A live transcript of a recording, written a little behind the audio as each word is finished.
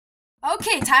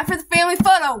Okay, time for the family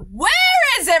photo. Where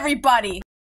is everybody?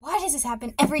 Why does this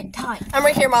happen every time? I'm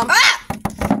right here, Mom. Ah!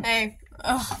 Hey.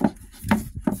 Ugh.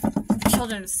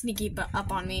 Children sneaky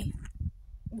up on me.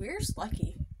 Where's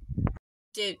Lucky?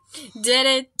 Dude.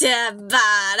 Lucky!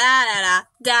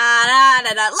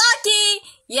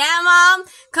 Yeah, Mom.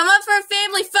 Come up for a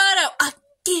family photo.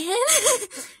 Again?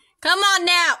 Come on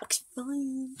now.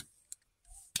 Fine.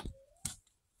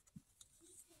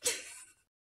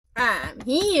 I'm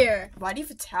here. Why do you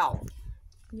have a towel?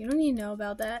 You don't need to know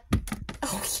about that.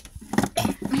 Oh.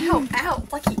 Ow, ow,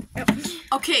 Lucky. Ow.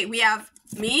 Okay, we have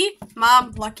me,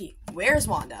 Mom, Lucky. Where's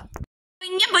Wanda?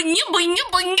 Wanda!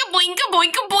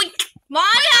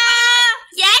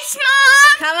 Yes,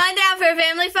 Mom! Come on down for a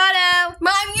family photo.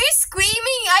 Mom, you're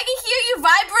screaming. I can hear you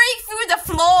vibrating through the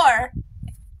floor.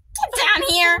 Get down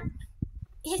here.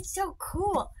 It's so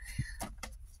cool.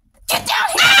 Get down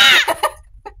here!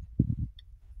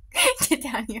 Get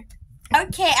down here.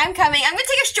 Okay, I'm coming. I'm gonna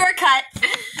take a shortcut. Look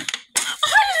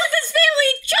at this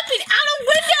family jumping out of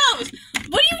windows.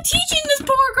 What are you teaching this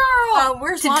poor girl?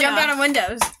 Where's to Wanda? jump out of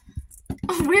windows.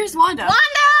 Where's Wanda?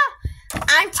 Wanda!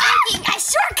 I'm taking a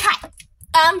shortcut.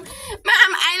 Mom,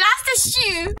 I lost a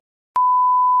shoe.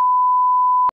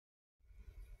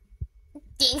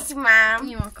 Thanks, Mom.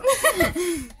 You're welcome.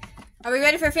 Are we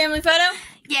ready for a family photo?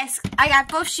 Yes, I got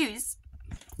both shoes.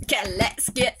 Okay, let's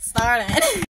get started.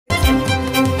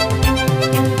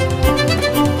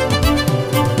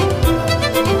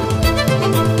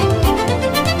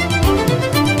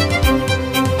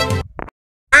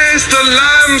 Where's the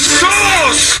lamb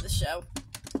sauce? The show.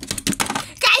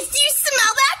 Guys, do you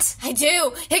smell that? I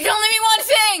do. It can only be one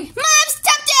thing. Mom's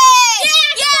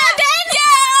cupcakes! Yeah, Ben!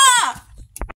 Yeah!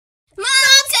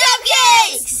 Mom's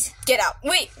cupcakes! Get out.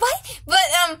 Wait, what? But,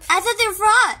 I thought they were for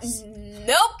us.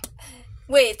 Nope.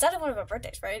 Wait, it's not one of our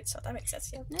birthdays, right? So that makes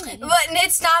sense, yeah. But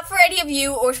it's not for any of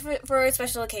you or for a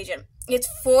special occasion. It's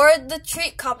for the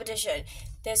treat competition.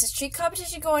 There's this treat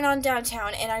competition going on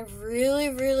downtown, and I really,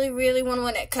 really, really want to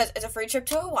win it because it's a free trip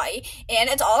to Hawaii, and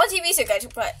it's all on TV, so you guys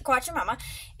can watch your mama.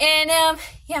 And,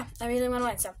 yeah, I really want to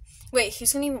win, so. Wait,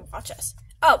 who's going to even watch us?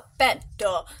 Oh, Ben.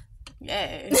 Duh.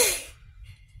 Yay.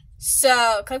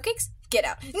 So, Cupcakes, get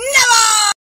out. Never!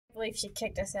 I believe she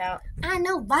kicked us out. I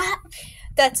know what.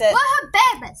 That's it. What her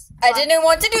babies? I didn't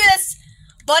want to do this,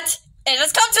 but it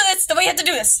has come to this, then we have to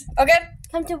do this, okay?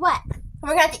 Come to what? We're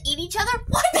gonna have to eat each other?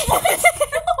 What? No,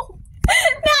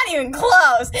 not even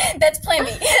close. That's plan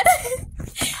B.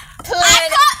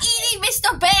 I'm not eating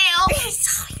Mr. Bale.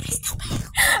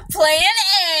 Plan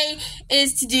A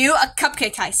is to do a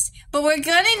cupcake heist, but we're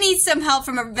gonna need some help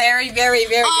from a very, very,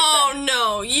 very good friend.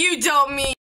 No, you don't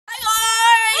mean. Hi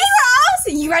guys! Hey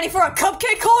Rose! You ready for a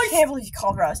cupcake heist? I can't believe you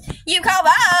called Rose. You called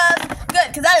us! Good,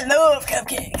 because I love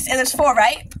cupcakes. And there's 4,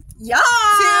 right? Yeah!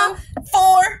 2,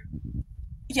 4.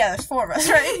 Yeah, there's 4 of us,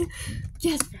 right?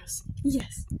 Yes, Rose.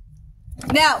 Yes.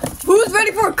 Now, who's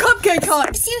ready for a cupcake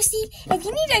heist? Seriously, if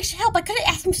you need extra help, I could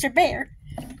have asked Mr. Bear.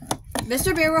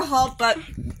 Mr. Bear will help, but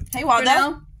hey,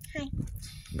 Wanda. Hi.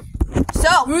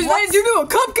 So, who's ready to do a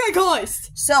cupcake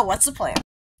heist? So, what's the plan?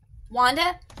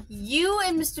 Wanda, you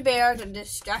and Mr. Bear are going to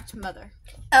distract Mother.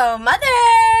 Oh, Mother!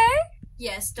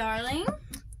 Yes, darling?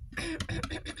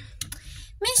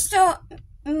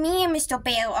 Me and Mr.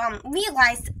 Bear,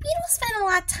 realized we don't spend a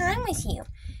lot of time with you.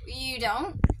 You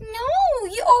don't? No,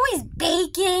 you're always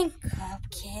baking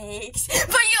cupcakes.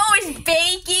 But you're always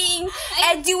baking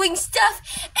and doing stuff,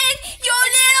 and your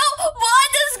little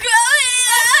Wanda's growing.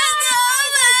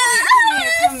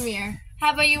 Come here.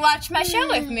 How about you watch my show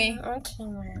with me? Okay,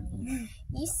 Mommy.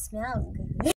 You smell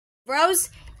good. Rose,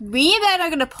 me and Ben are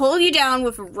going to pull you down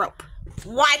with a rope.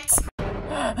 What?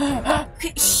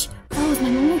 Shh. Rose, my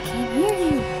mama can't hear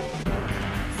you. I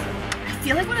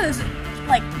feel like one of those,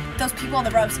 those people on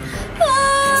the ropes.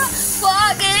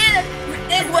 Walking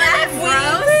is what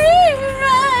Rose?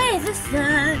 rise the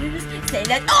sun. Say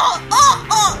that.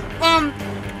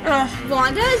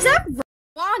 Wanda, is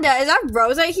that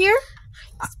Rose I hear?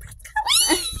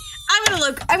 I'm gonna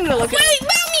look at Wait,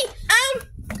 Mommy!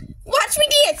 Watch me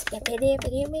dance.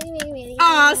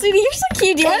 Aw, sweetie, you're so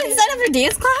cute. Do you want to sign up for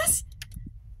dance class?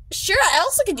 Sure, I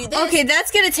also could do this. Okay,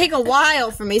 that's gonna take a while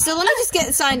for me, so let me just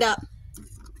get signed up.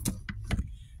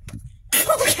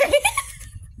 Okay.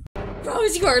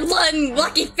 Rose, you are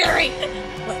lucky fairy.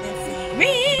 What the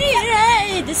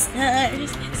fairy the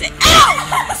stars say.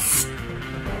 Ow!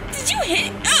 Did you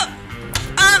hit?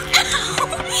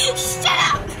 Shut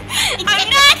up! I'm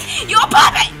not your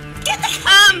puppet. Get the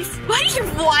Why do you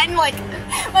whine like?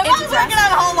 My mom's working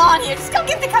on a whole lawn here. Just go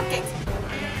get the cupcakes.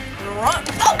 Oh, ow!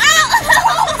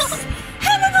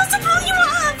 How am I supposed to pull you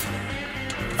up?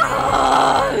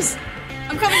 Rose.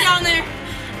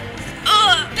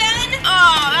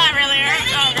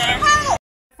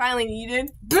 finally needed.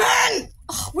 Ben!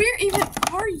 Oh, where even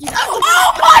are you?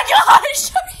 Oh my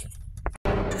gosh!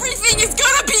 Everything is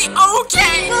gonna be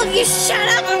okay! Well, you shut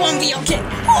up, it won't be okay.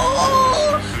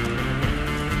 Oh!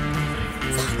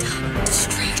 Wanda,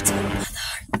 distract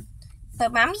mother.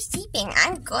 But Mommy's sleeping.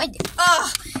 I'm good.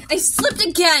 Ugh, I slipped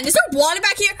again. Is there water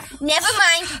back here? Never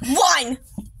mind.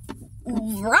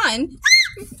 Run?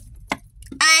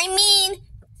 I mean,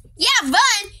 yeah,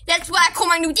 run. That's what I call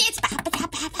my new dance.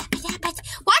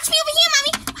 Watch me over here,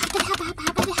 Mommy.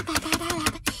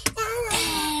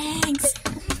 Thanks.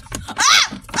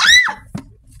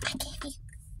 I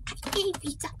gave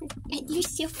you something, and you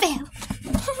still fell.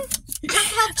 You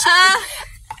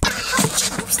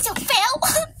still fell.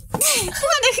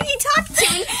 Wanda, who you talking to?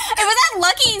 And was that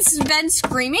Lucky and Ben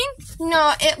screaming?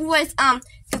 No, it was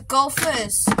the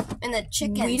gophers and the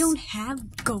chickens. We don't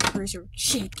have gophers or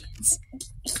chickens.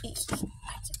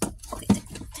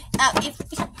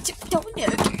 Don't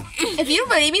look. If you don't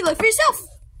believe me, look for yourself.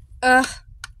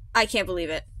 I can't believe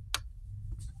it.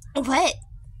 What?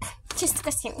 Just a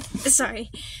question.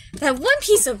 Sorry. That one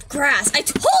piece of grass. I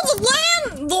told the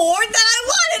landlord that I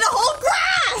wanted a whole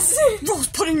grass! Rose,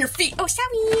 put in your feet. Oh,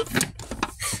 sorry.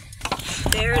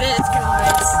 There it is,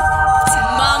 guys. It's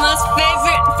Mama's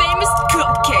famous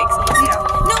cupcakes.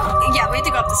 No, yeah, we have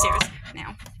to go up the stairs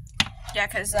now. Yeah,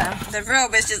 because the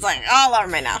robe is just like all over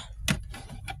me now.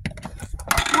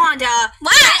 Wanda,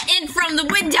 let in from the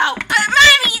window. But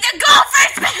Mommy, the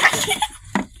gopher's back!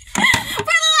 For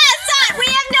the last time, we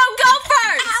have no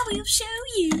gophers! I will show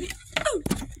you.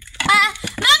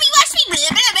 Mommy, watch me.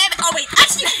 Oh, wait.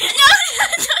 Actually, no,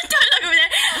 don't look over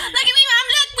there. Look at me, Mom.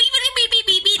 Look.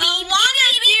 Wanda,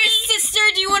 dear sister,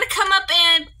 do you want to come up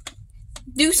and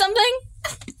do something?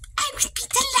 I would be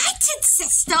delighted,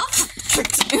 sister.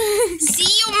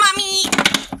 See you, Mommy.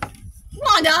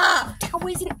 Wanda! That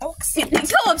was an oxen.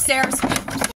 Go upstairs.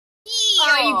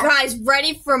 Are you guys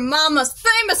ready for Mama's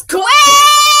famous Gwen?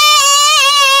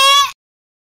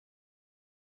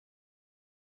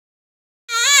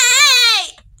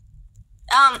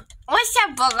 What's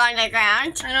that book on the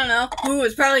ground? I don't know. Ooh,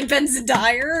 it's probably Ben's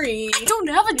diary. I don't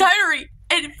have a diary.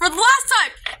 And for the last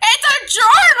time, it's a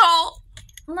journal.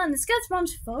 Hold on, this got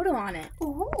Mom's photo on it.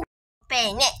 Ooh.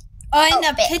 Open it. Oh, and a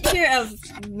Open. picture of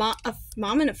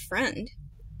Mom and a friend.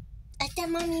 I thought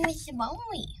Mommy was the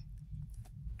mommy.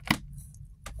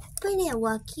 Open it,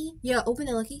 Lucky. Yeah, open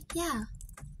it, Lucky. Yeah.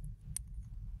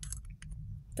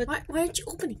 But Why aren't you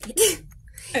opening it?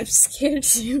 I'm scared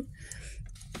too.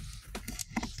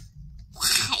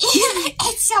 Why?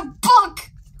 It's a book.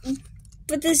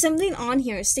 But there's something on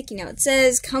here, a sticky note. It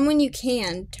says, "Come when you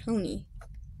can, Tony."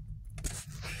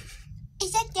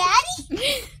 Is that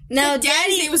Daddy? No,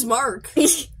 Daddy's name was Mark.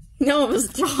 No, it was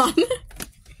John.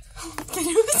 Then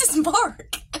who is this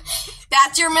Mark?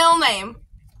 That's your middle name.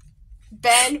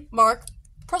 Ben Mark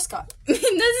Prescott. This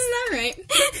is not right.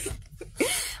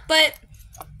 But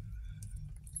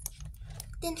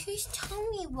Then who's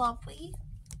Tony, Whoppy?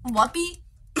 Whoppy?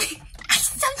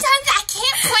 Sometimes I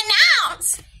can't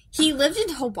pronounce. he lived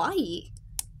in Hawaii.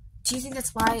 Do you think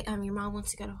that's why your mom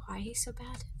wants to go to Hawaii so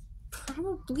bad?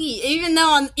 Probably. Even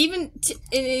though it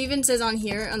even says on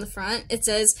here on the front, it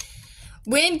says,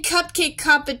 "Win cupcake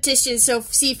competition so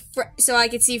I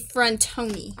could see friend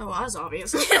Tony." Oh, that was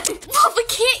obvious. Well, we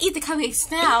can't eat the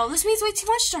cupcakes now. This means way too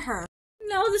much to her.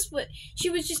 No, she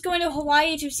was just going to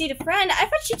Hawaii to see a friend. I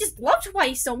thought she just loved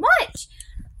Hawaii so much.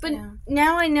 But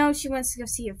now I know she wants to go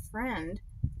see a friend.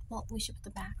 Well, we should put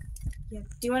them back. Yeah.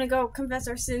 Do you want to go confess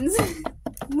our sins?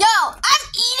 No, I'm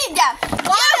eating them. You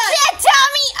can't tell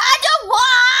me otherwise.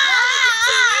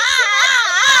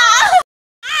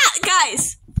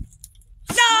 Guys!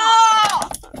 No!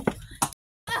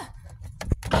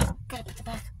 Gotta put them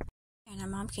back. And our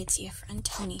mom can see a friend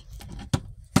Tony.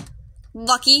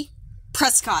 Lucky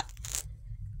Prescott.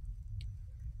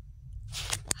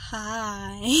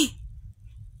 Hi.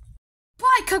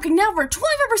 Buy cooking now for 25%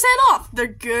 off. They're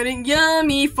good and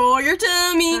yummy for your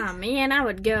tummy. Oh man, I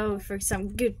would go for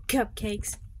some good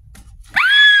cupcakes.